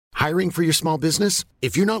Hiring for your small business?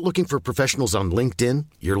 If you're not looking for professionals on LinkedIn,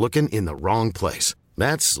 you're looking in the wrong place.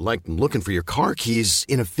 That's like looking for your car keys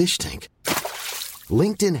in a fish tank.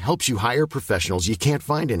 LinkedIn helps you hire professionals you can't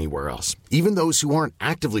find anywhere else, even those who aren't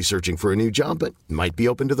actively searching for a new job but might be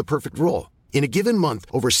open to the perfect role. In a given month,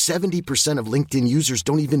 over 70% of LinkedIn users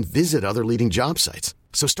don't even visit other leading job sites.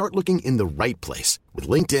 So start looking in the right place. With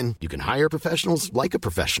LinkedIn, you can hire professionals like a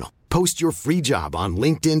professional. Post your free job on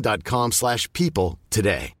linkedin.com/people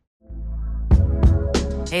today.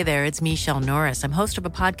 Hey there, it's Michelle Norris. I'm host of a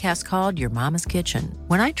podcast called Your Mama's Kitchen.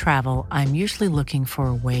 When I travel, I'm usually looking for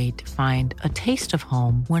a way to find a taste of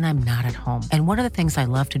home when I'm not at home. And one of the things I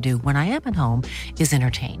love to do when I am at home is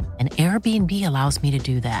entertain. And Airbnb allows me to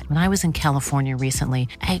do that. When I was in California recently,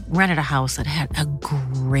 I rented a house that had a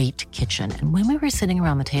great kitchen. And when we were sitting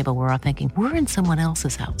around the table, we're all thinking, we're in someone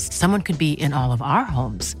else's house. Someone could be in all of our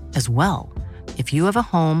homes as well. If you have a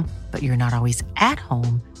home, but you're not always at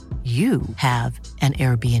home, you have an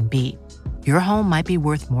Airbnb. Your home might be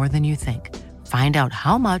worth more than you think. Find out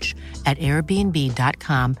how much at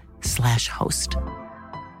airbnb.com/host. Down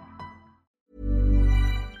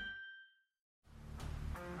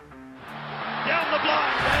the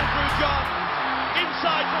blind, Andrew John.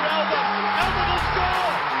 Inside for Albert. Albert will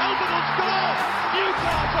score. Albert will score.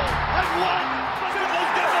 Newcastle have won.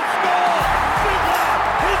 Fiddler's going to score. Fiddler,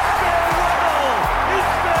 it's farewell.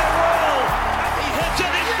 It's farewell. And he hits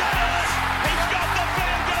it. He's got it. He's got the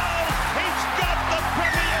field goal. He's got the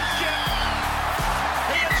premiership.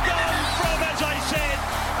 He has gone from, as I said,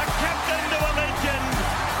 a captain to a legend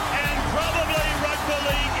and probably rugby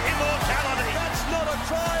league immortality. That's not a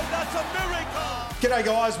try. That's a miracle. G'day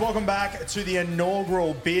guys, welcome back to the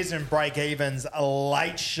inaugural Beers and Breakevens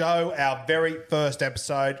late show, our very first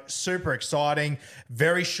episode. Super exciting,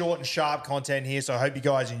 very short and sharp content here, so I hope you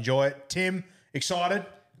guys enjoy it. Tim, excited?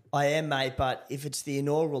 I am, mate, but if it's the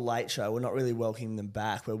inaugural late show, we're not really welcoming them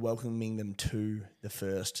back. We're welcoming them to the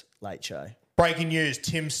first late show. Breaking news,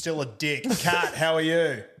 Tim's still a dick. Kat, how are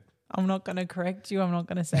you? I'm not going to correct you. I'm not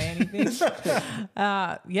going to say anything.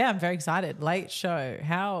 Yeah, I'm very excited. Late show.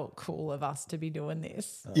 How cool of us to be doing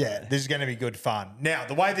this. Yeah, this is going to be good fun. Now,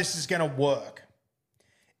 the way this is going to work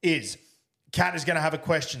is Kat is going to have a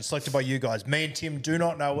question selected by you guys. Me and Tim do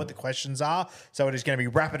not know what the questions are, so it is going to be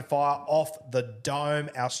rapid fire off the dome,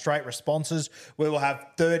 our straight responses. We will have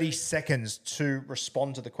 30 seconds to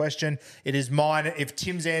respond to the question. It is mine. If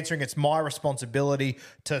Tim's answering, it's my responsibility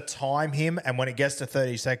to time him, and when it gets to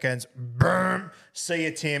 30 seconds, boom, see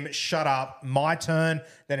you, Tim, shut up, my turn.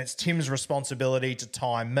 Then it's Tim's responsibility to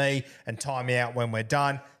time me and time me out when we're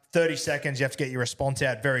done. 30 seconds, you have to get your response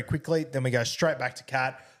out very quickly. Then we go straight back to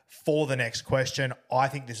Kat for the next question. I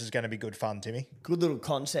think this is going to be good fun, Timmy. Good little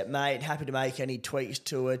concept, mate. Happy to make any tweaks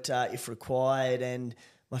to it if required. And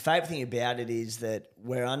my favourite thing about it is that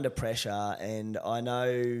we're under pressure, and I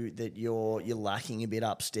know that you're lacking a bit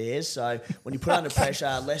upstairs. So when you put under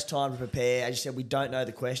pressure, less time to prepare. As you said, we don't know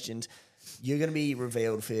the questions. You're going to be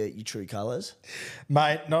revealed for your true colours.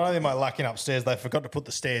 Mate, not only am I lacking upstairs, they forgot to put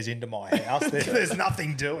the stairs into my house. There's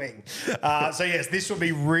nothing doing. So, yes, this will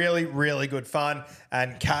be really, really good fun.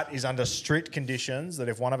 And Kat is under strict conditions that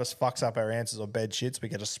if one of us fucks up our answers or bed shits, we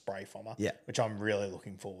get a spray from her, which I'm really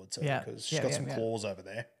looking forward to because she's got some claws over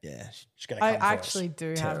there. Yeah. She's going to come I actually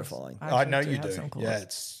do terrifying. I know you do. Yeah,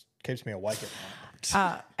 it keeps me awake at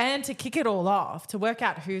night. And to kick it all off, to work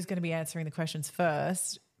out who's going to be answering the questions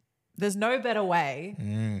first, there's no better way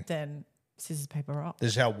than scissors, paper, rock.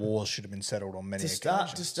 This is how wars should have been settled on many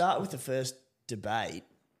occasions. To start with the first debate,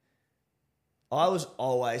 I was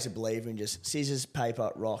always a believer in just scissors,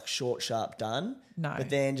 paper, rock, short, sharp, done. No. But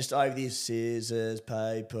then just over these scissors,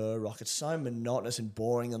 paper, rock, it's so monotonous and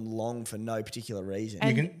boring and long for no particular reason.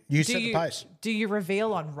 And you set the pace. Do you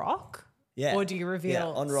reveal on rock? Yeah. Or do you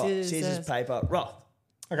reveal on rock? Scissors, paper, rock.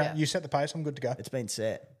 Okay, you set the pace. I'm good to go. It's been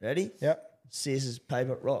set. Ready? Yep. Scissors,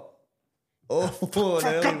 paper, rock. Oh,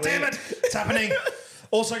 God damn it. It's happening.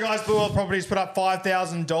 Also, guys, Blue Oil Properties put up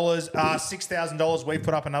 $5,000, $6,000. We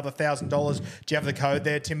put up another $1,000. Do you have the code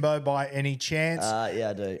there, Timbo, by any chance? Yeah,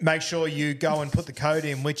 I do. Make sure you go and put the code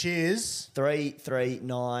in, which is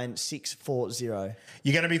 339640.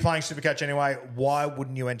 You're going to be playing Supercoach anyway. Why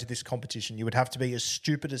wouldn't you enter this competition? You would have to be as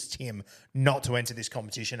stupid as Tim not to enter this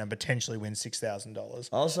competition and potentially win $6,000.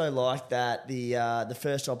 I also like that the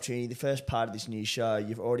first opportunity, the first part of this new show,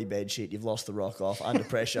 you've already bed shit, you've lost the rock off, under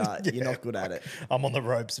pressure, you're not good at it. I'm on the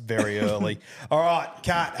ropes very early. All right,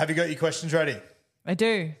 Kat, have you got your questions ready? I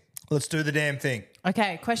do. Let's do the damn thing.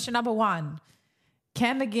 Okay, question number 1.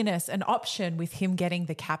 Cam McGuinness, an option with him getting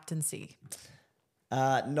the captaincy?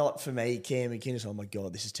 Not for me, Cam McInnes. Oh my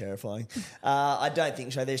God, this is terrifying. I don't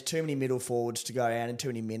think so. There's too many middle forwards to go around in too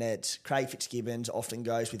many minutes. Craig Fitzgibbons often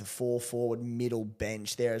goes with a 4-forward middle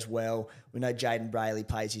bench there as well. We know Jaden Brayley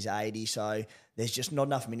plays his 80, so there's just not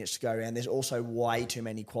enough minutes to go around. There's also way too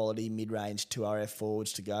many quality mid-range 2RF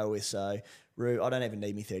forwards to go with. So, Roo, I don't even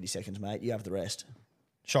need me 30 seconds, mate. You have the rest.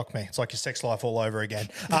 Shocked me. It's like your sex life all over again.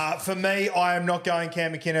 For me, I am not going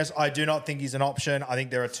Cam McInnes. I do not think he's an option. I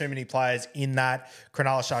think there are too many players in that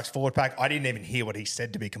Cronulla Sharks forward pack. I didn't even hear what he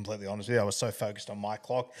said, to be completely honest with you. I was so focused on my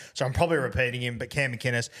clock. So I'm probably repeating him. But Cam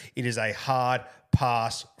McInnes, it is a hard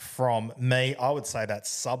pass from me. I would say that's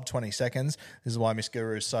sub 20 seconds. This is why Miss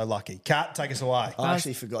Guru is so lucky. Kat, take us away. I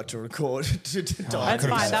actually forgot to record. That's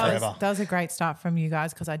fine. That was a great start from you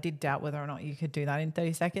guys because I did doubt whether or not you could do that in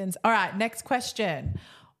 30 seconds. All right, next question.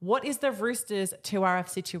 What is the Roosters 2RF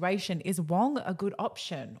situation? Is Wong a good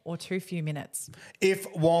option or too few minutes?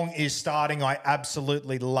 If Wong is starting, I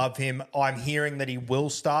absolutely love him. I'm hearing that he will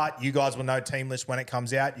start. You guys will know team list when it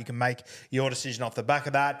comes out. You can make your decision off the back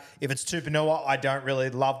of that. If it's Tupanua, I don't really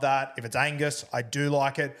love that. If it's Angus, I do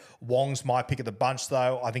like it. Wong's my pick of the bunch,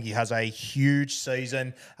 though. I think he has a huge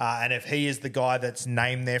season. And if he is the guy that's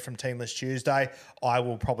named there from Team List Tuesday, I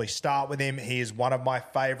will probably start with him. He is one of my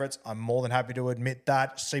favourites. I'm more than happy to admit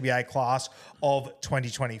that. CBA class of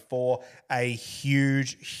 2024. A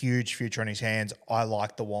huge, huge future in his hands. I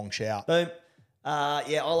like the Wong shout. Boom.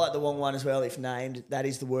 Yeah, I like the Wong one as well, if named. That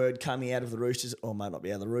is the word coming out of the Roosters, or might not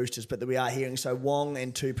be out of the Roosters, but that we are hearing. So Wong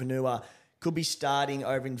and Tupanua could be starting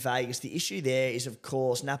over in Vegas. The issue there is, of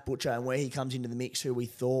course, Nat Butcher and where he comes into the mix, who we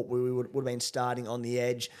thought we would have been starting on the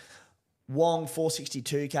edge. Wong,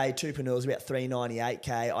 462K, Tupanua is about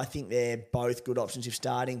 398K. I think they're both good options if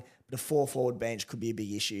starting, but a 4-forward bench could be a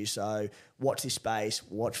big issue. So watch this space,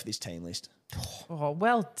 watch for this team list. Oh,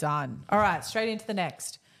 well done. All right, straight into the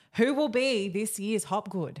next. Who will be this year's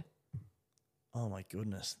Hopgood? Oh, my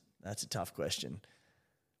goodness. That's a tough question.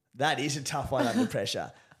 That is a tough one under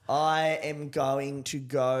pressure. I am going to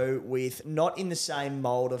go with, not in the same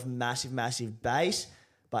mould of massive base,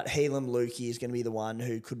 but Helam Lukey is going to be the one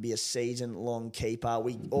who could be a season-long keeper.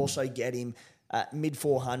 We also get him at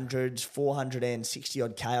mid-400s,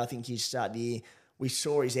 460-odd K, I think he's starting the year. We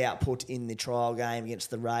saw his output in the trial game against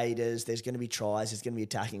the Raiders. There's going to be tries. There's going to be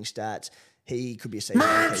attacking stats. He could be a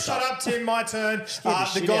season-long keeper. Shut up, Tim. My turn.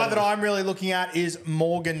 The guy that I'm really looking at is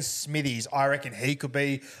Morgan Smithies. I reckon he could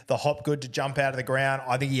be the Hopgood to jump out of the ground.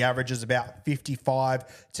 I think he averages about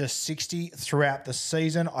 55 to 60 throughout the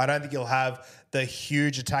season. I don't think he'll have the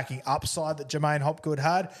huge attacking upside that Jermaine Hopgood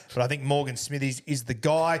had, but I think Morgan Smithies is the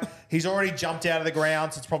guy. He's already jumped out of the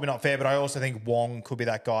ground, so it's probably not fair, but I also think Wong could be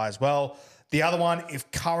that guy as well. The other one, if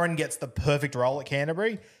Curran gets the perfect role at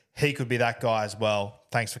Canterbury, he could be that guy as well.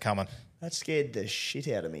 Thanks for coming. That scared the shit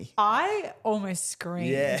out of me. I almost screamed.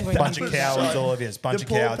 Yeah. Bunch of cowards, all of you. Bunch of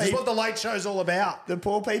cowards. This is what the late show's all about. The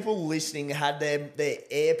poor people listening had their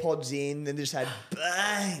AirPods in and just had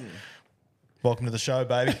bang. Welcome to the show,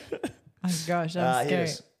 baby. Oh, gosh, that was scary.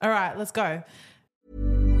 All right, let's go.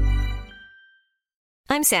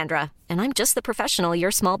 I'm Sandra, and I'm just the professional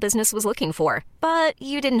your small business was looking for. But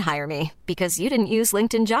you didn't hire me because you didn't use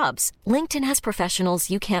LinkedIn Jobs. LinkedIn has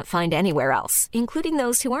professionals you can't find anywhere else, including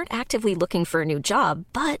those who aren't actively looking for a new job,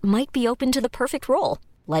 but might be open to the perfect role,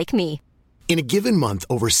 like me. In a given month,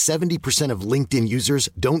 over 70% of LinkedIn users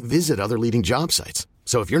don't visit other leading job sites.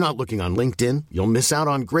 So if you're not looking on LinkedIn, you'll miss out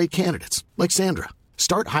on great candidates like Sandra.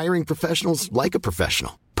 Start hiring professionals like a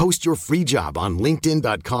professional. Post your free job on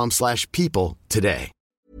linkedin.com/people today.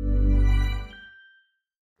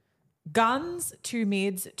 Guns to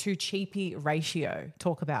mids to cheapy ratio.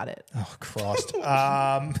 Talk about it. Oh, Christ.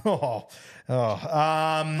 I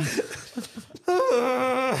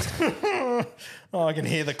can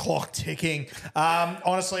hear the clock ticking.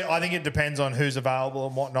 Honestly, I think it depends on who's available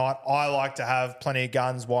and whatnot. I like to have plenty of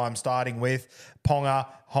guns while I'm starting with Ponga,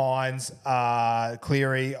 Hines,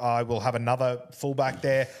 Cleary. I will have another fullback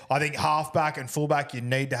there. I think halfback and fullback, you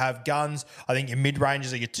need to have guns. I think your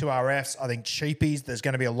mid-ranges are your 2RFs. I think cheapies, there's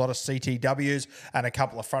going to be a lot of CTWs and a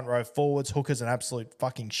couple of front row forwards. Hooker's an absolute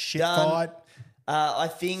fucking shit fight. I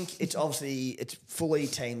think it's fully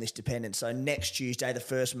team list dependent. So next Tuesday, the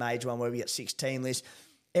first major one where we get 6 team lists,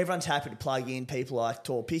 everyone's happy to plug in people like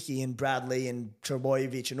Torpicki and Bradley and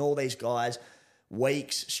Trebojevic and all these guys.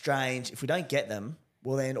 Weeks, Strange. If we don't get them,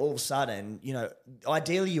 well then all of a sudden,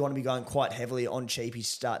 ideally you want to be going quite heavily on cheapies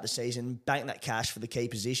to start the season, bank that cash for the key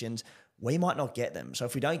positions. We might not get them. So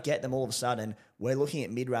if we don't get them all of a sudden, we're looking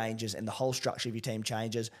at mid-ranges and the whole structure of your team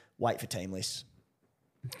changes. Wait for team lists.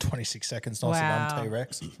 26 seconds, nicely done,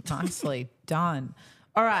 T-Rex. Nicely done.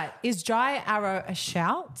 All right, is Jai Arrow a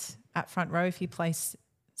shout? at front row if he plays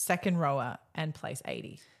second rower and plays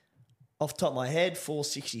 80? Off the top of my head,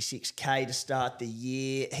 466K to start the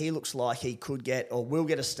year. He looks like he could get or will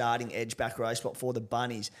get a starting edge back row spot for the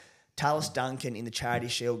Bunnies. Tallis Duncan in the Charity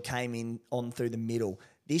Shield came in on through the middle.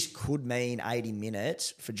 This could mean 80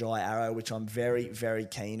 minutes for Jai Arrow, which I'm very, very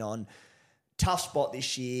keen on. Tough spot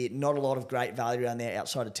this year. Not a lot of great value around there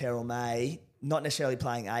outside of Terrell May. Not necessarily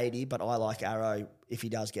playing 80, but I like Arrow if he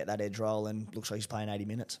does get that edge roll and looks like he's playing 80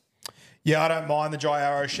 minutes. Yeah, I don't mind the Jai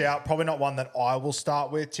Arrow shout. Probably not one that I will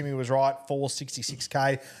start with. Timmy was right,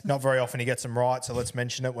 466K. Not very often he gets them right, so let's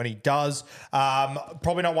mention it when he does.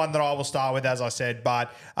 Probably not one that I will start with, as I said,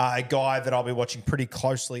 but a guy that I'll be watching pretty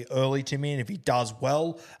closely early, Timmy, and if he does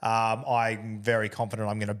well, I'm very confident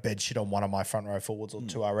I'm going to bed shit on one of my front row forwards or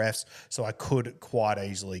two RFs, so I could quite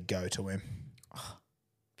easily go to him.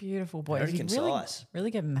 Beautiful, boy. Very concise. Really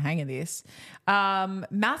getting the hang of this.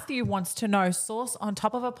 Matthew wants to know sauce on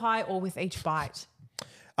top of a pie or with each bite?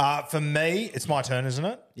 For me, it's my turn, isn't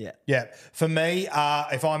it? Yeah. Yeah. For me,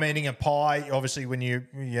 if I'm eating a pie, obviously when you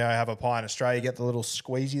have a pie in Australia, you get the little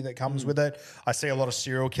squeezy that comes with it. I see a lot of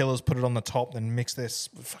serial killers put it on the top and mix this.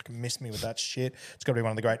 Fucking miss me with that shit. It's got to be one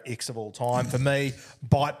of the great icks of all time. For me,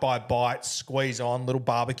 bite by bite, squeeze on, little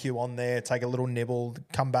barbecue on there, take a little nibble,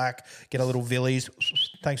 come back, get a little Villies.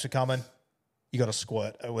 Thanks for coming. You got to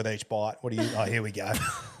squirt with each bite. What do you? Oh, here we go.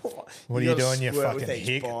 What are you doing? You fucking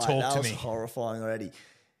hick. Talk to me. That was horrifying already.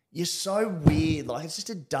 You're so weird. Like, it's just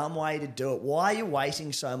a dumb way to do it. Why are you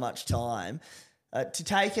wasting so much time to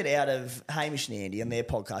take it out of Hamish and Andy on their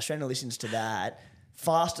podcast? If anyone listens to that,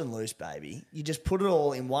 fast and loose, baby. You just put it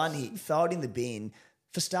all in one hit, throw it in the bin.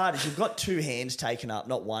 For starters, you've got two hands taken up,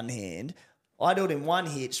 not one hand. I do it in one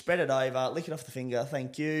hit, spread it over, lick it off the finger,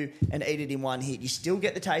 thank you, and eat it in one hit. You still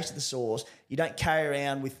get the taste of the sauce. You don't carry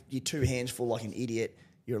around with your two hands full like an idiot.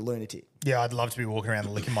 You're a lunatic. Yeah, I'd love to be walking around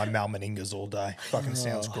and licking my Malmeningas all day. Fucking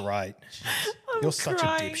sounds great. You're such a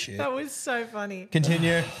dipshit. That was so funny.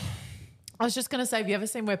 Continue. I was just going to say, have you ever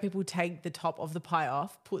seen where people take the top of the pie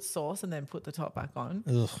off, put sauce, and then put the top back on?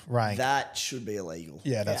 Ugh, rank. That should be illegal.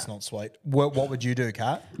 Yeah, that's not sweet. What would you do,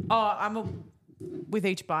 Kat? Oh, with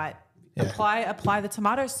each bite. Yeah. Apply the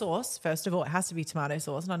tomato sauce. First of all, it has to be tomato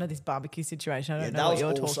sauce. None of this barbecue situation. I don't know what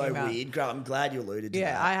you're talking about. That was also weird. I'm glad you alluded to that.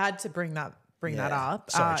 Yeah, I had to bring that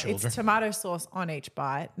up. Sorry, children. It's tomato sauce on each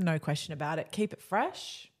bite. No question about it. Keep it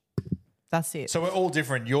fresh. That's it. So we're all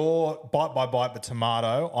different. You're bite by bite but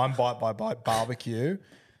tomato. I'm bite by bite barbecue.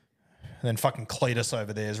 And then fucking Cletus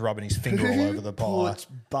over there is rubbing his finger all over the pie. Puts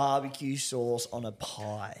barbecue sauce on a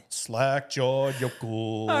pie. Slack jawed, you're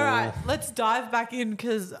cool. All right, let's dive back in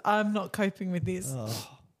because I'm not coping with this.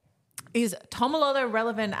 Is Tomalolo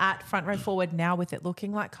relevant at front row forward now with it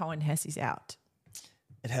looking like Cohen Hess is out?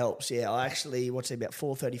 It helps, yeah. I actually, about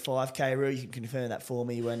 435K, Roo. You can confirm that for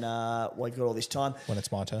me when we've got all this time. When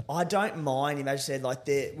it's my turn. I don't mind him, as I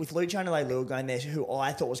said, with Luciano Leilua going there, who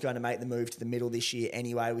I thought was going to make the move to the middle this year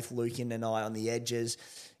anyway, with Lukin and I on the edges.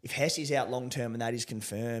 If Hess is out long term and that is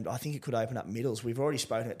confirmed, I think it could open up middles. We've already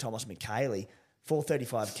spoken about Thomas McKaylee,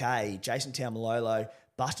 435K. Jason Taumalolo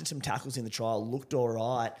busted some tackles in the trial, looked all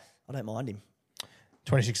right. I don't mind him.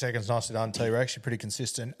 26 seconds, nicely done, T-Rex. You're pretty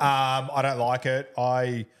consistent. I don't like it.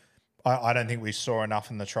 I don't think we saw enough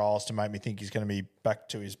in the trials to make me think he's going to be back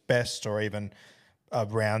to his best or even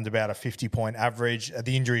around about a 50-point average.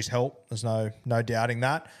 The injuries help. There's no doubting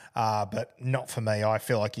that. But not for me. I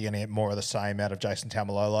feel like you're going to get more of the same out of Jason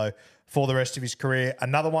Taumalolo for the rest of his career.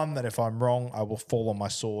 Another one that if I'm wrong, I will fall on my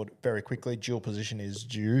sword very quickly. Dual position is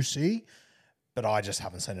juicy, but I just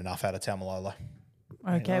haven't seen enough out of Taumalolo.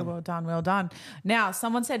 Okay, well done. Now,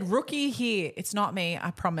 someone said, rookie here. It's not me, I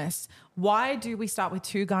promise. Why do we start with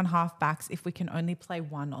two gun halfbacks if we can only play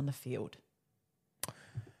one on the field?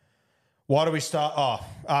 Why do we start?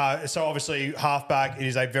 So obviously halfback, it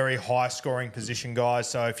is a very high-scoring position, guys.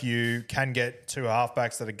 So if you can get two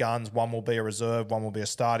halfbacks that are guns, one will be a reserve, one will be a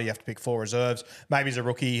starter. You have to pick four reserves. Maybe he's a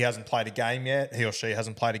rookie, he hasn't played a game yet. He or she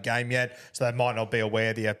hasn't played a game yet. So they might not be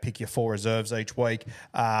aware that you pick your four reserves each week.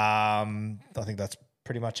 I think that's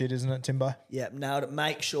pretty much it, isn't it, Timbo? Yeah, nailed it.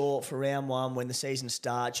 Make sure for round one, when the season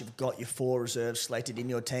starts, you've got your four reserves selected in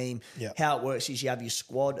your team. Yep. How it works is you have your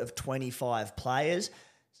squad of 25 players,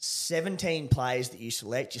 17 players that you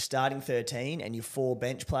select, your starting 13, and your four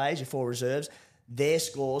bench players, your four reserves. Their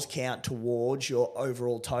scores count towards your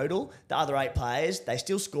overall total. The other 8 players, they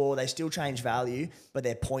still score, they still change value, but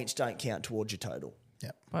their points don't count towards your total.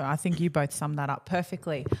 Yep. Well, I think you both summed that up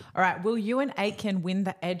perfectly. All right, will you and Aitken win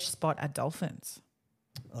the edge spot at Dolphins?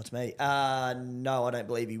 Oh, it's me. No, I don't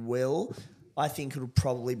believe he will. I think it'll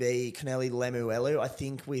probably be Canelli Lemuelu. I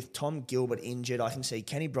think with Tom Gilbert injured, I can see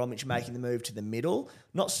Kenny Bromwich making the move to the middle.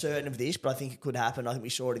 Not certain of this, but I think it could happen. I think we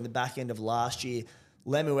saw it in the back end of last year.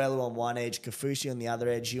 Lemuelu on one edge, Kaufusi on the other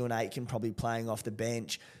edge, Ewan Aitken probably playing off the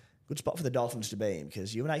bench. Good spot for the Dolphins to be in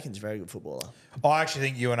because Ewan Aitken's a very good footballer. I actually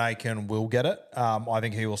think Ewan Aitken will get it. I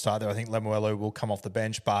think he will start there. I think Lemuelu will come off the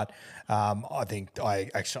bench, but I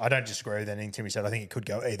don't disagree with anything Timmy said. I think it could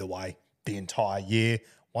go either way the entire year.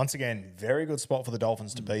 Once again, very good spot for the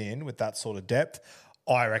Dolphins to be in with that sort of depth.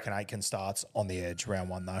 I reckon Aitken starts on the edge round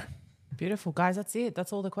 1 though. Beautiful, guys. That's it.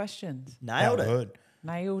 That's all the questions. Nailed it. Good.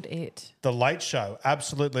 Nailed it. The Late Show.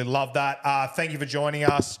 Absolutely love that. Thank you for joining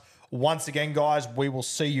us. Once again, guys, we will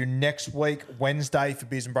see you next week, Wednesday, for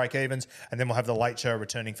Beers and Breakevens, and then we'll have The Late Show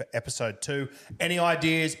returning for episode 2. Any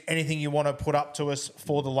ideas, anything you want to put up to us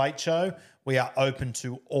for The Late Show, we are open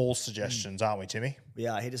to all suggestions, aren't we, Timmy?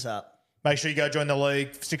 Yeah, hit us up. Make sure you go join the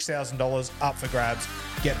league. $6,000 up for grabs.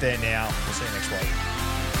 Get there now. We'll see you next week.